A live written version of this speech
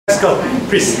go,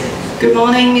 please. Good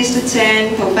morning, Mr.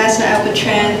 Chen, Professor Albert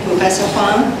Chen, Professor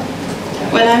Huang.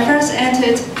 When I first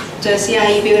entered the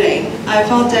CIE building, I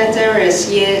thought that there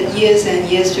is years and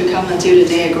years to come until the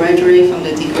day I graduate from the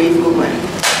degree program.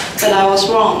 But I was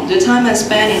wrong. The time I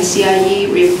spent in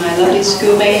CIE with my lovely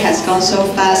schoolmate has gone so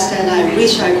fast that I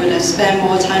wish I could have spent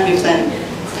more time with them.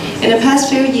 In the past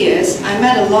few years, I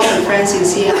met a lot of friends in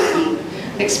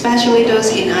CIE, especially those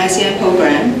in ICM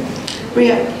program. We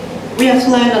have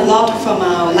learned a lot from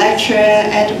our lecturer,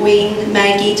 Edwin,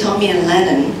 Maggie, Tommy, and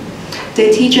Lennon.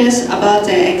 They teach us about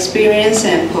their experience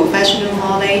and professional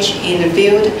knowledge in the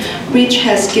field, which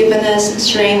has given us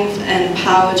strength and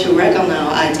power to work on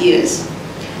our ideas.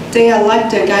 They are like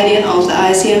the guardian of the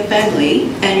ICM family,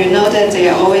 and you know that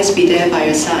they will always be there by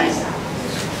your side.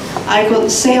 I could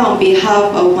say on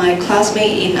behalf of my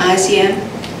classmates in ICM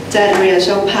that we are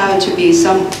so proud to be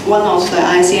one of the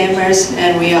ICMers,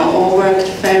 and we are all worked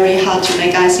very hard to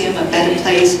make ICM a better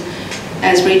place,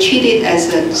 as we treat it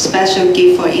as a special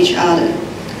gift for each other.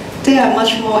 There are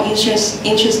much more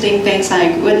interesting things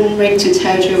I wouldn't wait to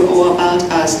tell you all about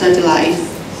our study life.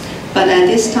 But at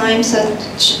this time,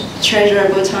 such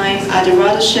treasurable time, I'd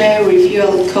rather share with you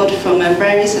a quote from a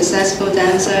very successful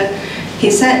dancer. He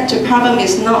said, "The problem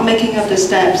is not making up the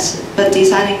steps, but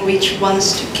deciding which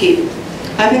ones to keep."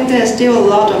 I think there's still a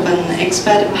lot of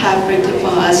unexpected paths waiting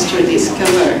for us to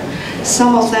discover.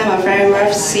 Some of them are very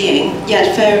worth seeing,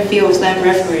 yet very few of them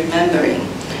worth remembering.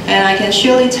 And I can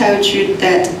surely tell you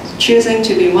that choosing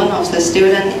to be one of the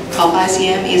students of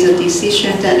ICM is a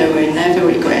decision that I will never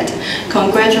regret.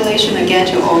 Congratulations again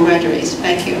to all graduates.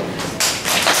 Thank you.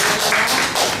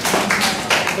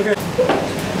 Okay.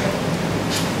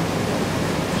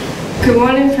 Good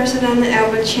morning, President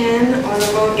Albert Chen,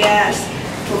 honorable guests,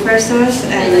 professors,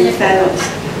 and fellows.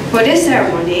 For this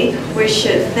ceremony, we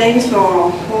should thank our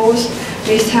host,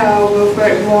 Mr.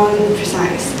 Wilfred Wong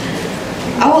Precise.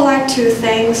 I would like to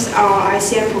thank our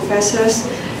ICM professors,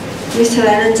 Mr.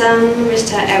 Lennon Zhang,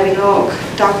 Mr. Edwin Locke,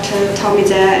 Dr. Tommy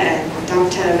Zhe, and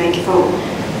Dr. Maggie Fong.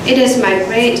 It is my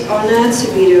great honor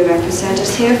to be the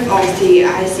representative of the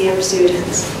ICM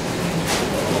students.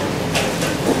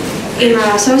 In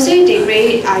my associate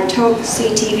degree, I took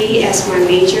CTV as my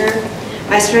major.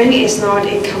 My strength is not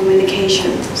in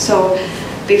communication, so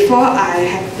before I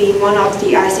have been one of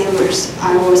the ICMers,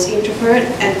 I was introvert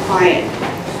and quiet.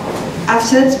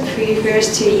 After the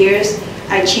previous 2 years,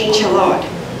 I changed a lot.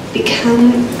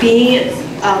 Being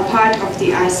a part of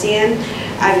the ICM,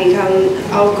 I become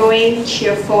outgoing,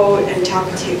 cheerful, and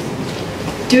talkative.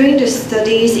 During the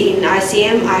studies in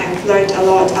ICM, I have learned a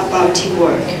lot about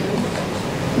teamwork.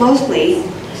 Mostly,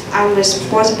 I'm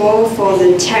responsible for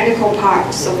the technical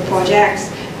parts of projects.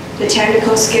 The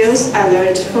technical skills I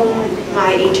learned from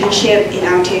my internship in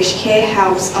RTHK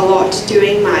helps a lot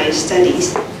during my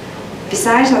studies.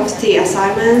 Besides of the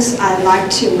assignments, I like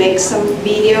to make some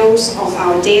videos of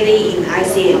our daily in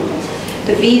ICM.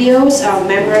 The videos are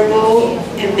memorable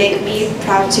and make me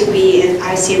proud to be an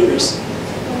ICMer.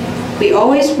 We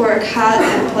always work hard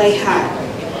and play hard.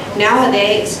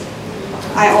 Nowadays,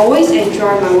 I always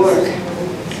enjoy my work.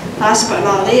 Last but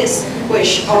not least,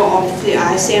 wish all of the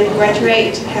ICM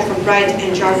graduates have a bright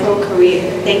and joyful career.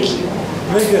 Thank you.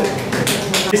 Very good.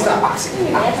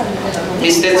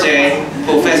 Mr. Chen,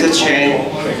 Professor Chen,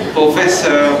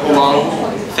 Professor Huang,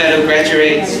 fellow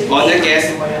graduates, honored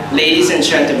guests, ladies and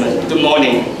gentlemen, good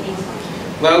morning.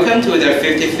 Welcome to the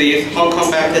 55th Hong Kong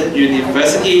Baptist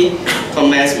University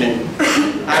commencement.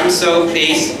 I'm so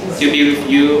pleased to be with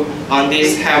you on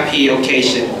this happy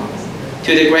occasion.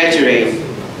 To the graduate,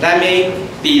 let me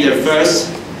be the first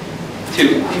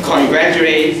to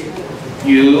congratulate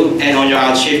you and on your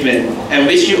achievement and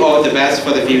wish you all the best for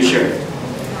the future.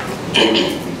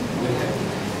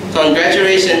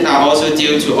 Congratulations are also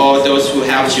due to all those who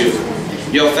helped you,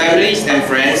 your families and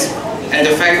friends, and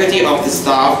the faculty of the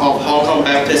staff of Hong Kong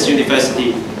Baptist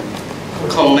University.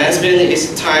 Commencement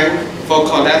is time for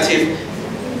collective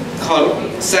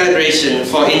celebration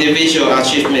for individual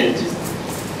achievement.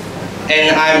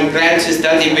 And I'm glad to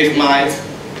study with my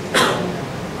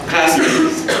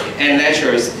classmates and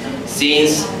lecturers,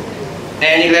 since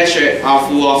any lecture are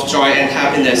full of joy and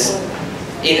happiness.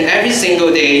 In every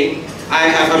single day, I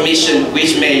have a mission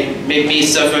which may make me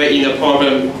suffer in the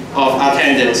problem of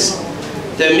attendance.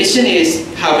 The mission is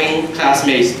helping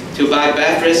classmates to buy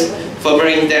breakfast for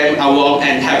bringing them a warm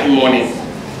and happy morning.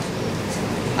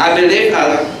 I believe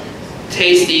a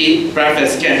tasty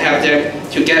breakfast can help them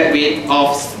to get rid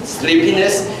of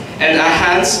sleepiness and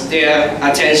enhance their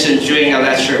attention during a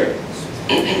lecture.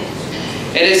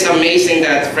 It is amazing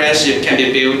that friendship can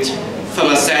be built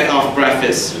from a set of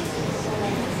breakfasts.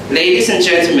 Ladies and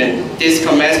gentlemen, this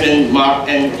commencement marked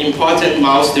an important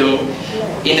milestone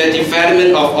in the development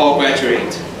of all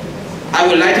graduates. I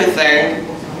would like to thank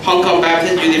Hong Kong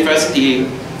Baptist University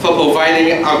for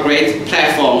providing a great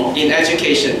platform in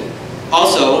education.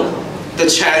 Also, the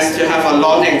chance to have a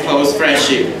long and close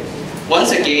friendship.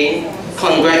 Once again,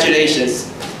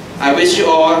 congratulations. I wish you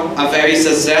all a very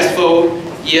successful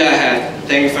year ahead.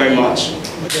 Thank you very much.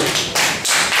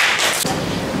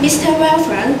 Mr.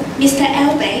 Welford, Mr.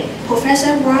 Elbe,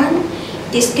 Professor Ron,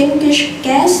 distinguished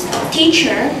guests,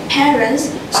 teachers,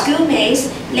 parents, schoolmates,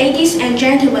 ladies and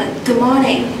gentlemen, good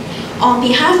morning. On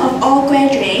behalf of all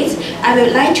graduates, I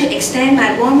would like to extend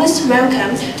my warmest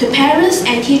welcome to parents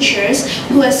and teachers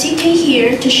who are sitting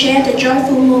here to share the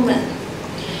joyful moment.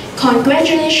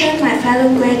 Congratulations, my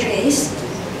fellow graduates.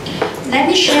 Let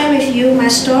me share with you my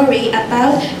story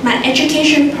about my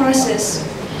education process.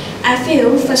 I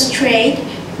feel frustrated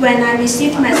when I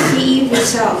received my CE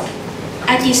result.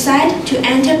 I decided to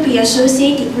enter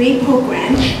pre-associate degree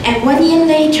program, and 1 year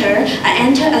later, I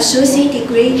entered associate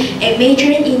degree and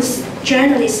majored in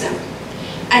journalism.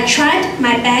 I tried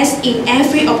my best in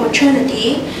every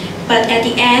opportunity, but at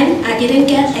the end, I didn't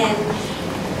get an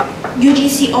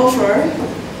UGC offer.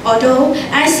 Although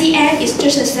ICM is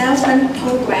just a self-funded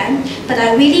program, but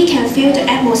I really can feel the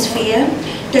atmosphere.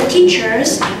 The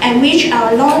teachers enrich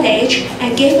our knowledge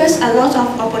and gave us a lot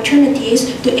of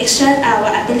opportunities to exert our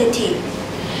ability.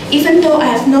 Even though I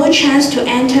have no chance to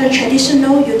enter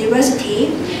traditional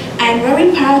university, I am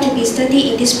very proud to be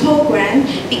studying in this program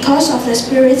because of the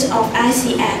spirit of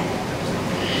ICM.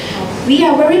 We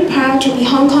are very proud to be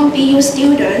Hong Kong BU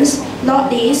students,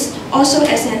 not least also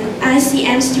as an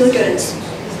ICM students.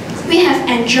 We have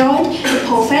enjoyed the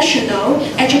professional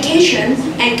education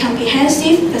and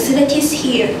comprehensive facilities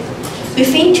here.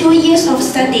 Within 2 years of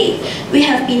study, we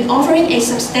have been offering a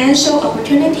substantial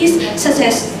opportunities such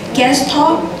as guest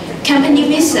talk, company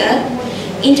visit,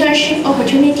 internship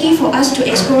opportunity for us to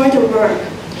explore the world.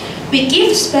 We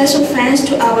give special thanks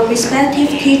to our respective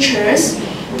teachers.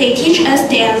 They teach us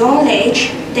their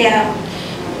knowledge, their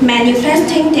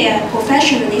manifesting their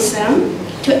professionalism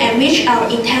to enrich our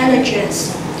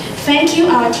intelligence. Thank you,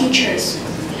 our teachers.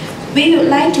 We would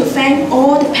like to thank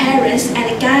all the parents and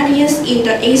the guardians in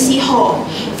the AC Hall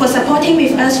for supporting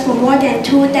with us for more than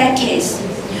 2 decades.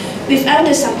 Without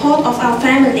the support of our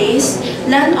families,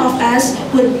 none of us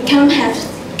would have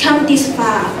come this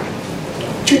far.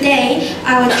 Today,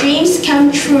 our dreams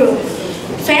come true.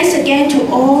 Thanks again to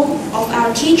all of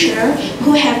our teachers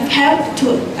who have helped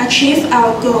to achieve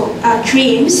our goal, our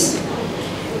dreams.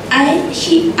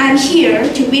 I'm here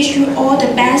to wish you all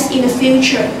the best in the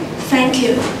future. Thank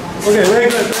you. Okay, very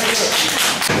good.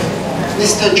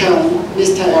 Mr. John,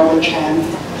 Mr. Albert Chan,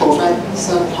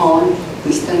 Professor Pong,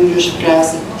 distinguished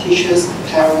guests, teachers,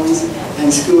 parents,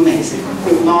 and schoolmates,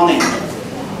 good morning.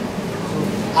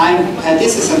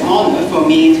 This is an honor for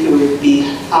me to be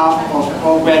half of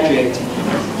all graduates.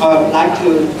 I would like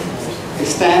to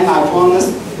extend my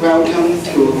warmest welcome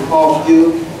to all of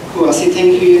you who are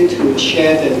sitting here to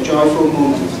share the joyful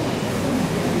moment.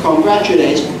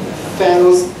 Congratulations,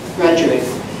 fellow graduates.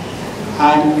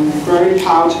 I'm very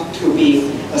proud to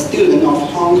be a student of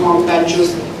Hong Kong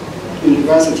Baptist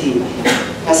University.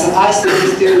 As an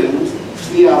ICM student,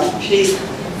 we are pleased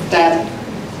that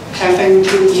having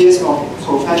 2 years of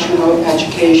professional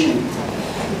education.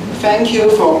 Thank you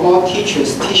for all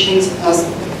teachers teaching us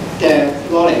their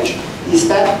knowledge,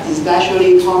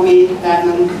 especially Tommy,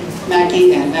 Lennon,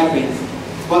 Maggie, and Erin.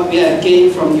 What we have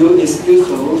gained from you is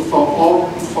useful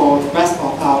for the rest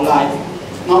of our life.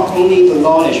 Not only the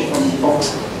knowledge from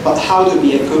books, but how to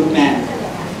be a good man.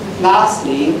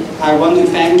 Lastly, I want to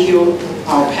thank you,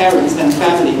 our parents and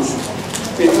families.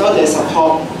 Without their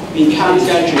support, we can't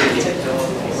graduate.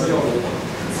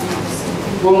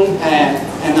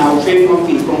 And our dream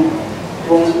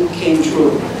won't came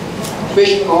true.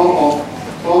 Wish all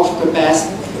of the best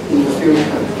in the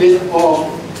future. Wish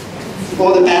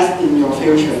all the best in your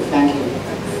future.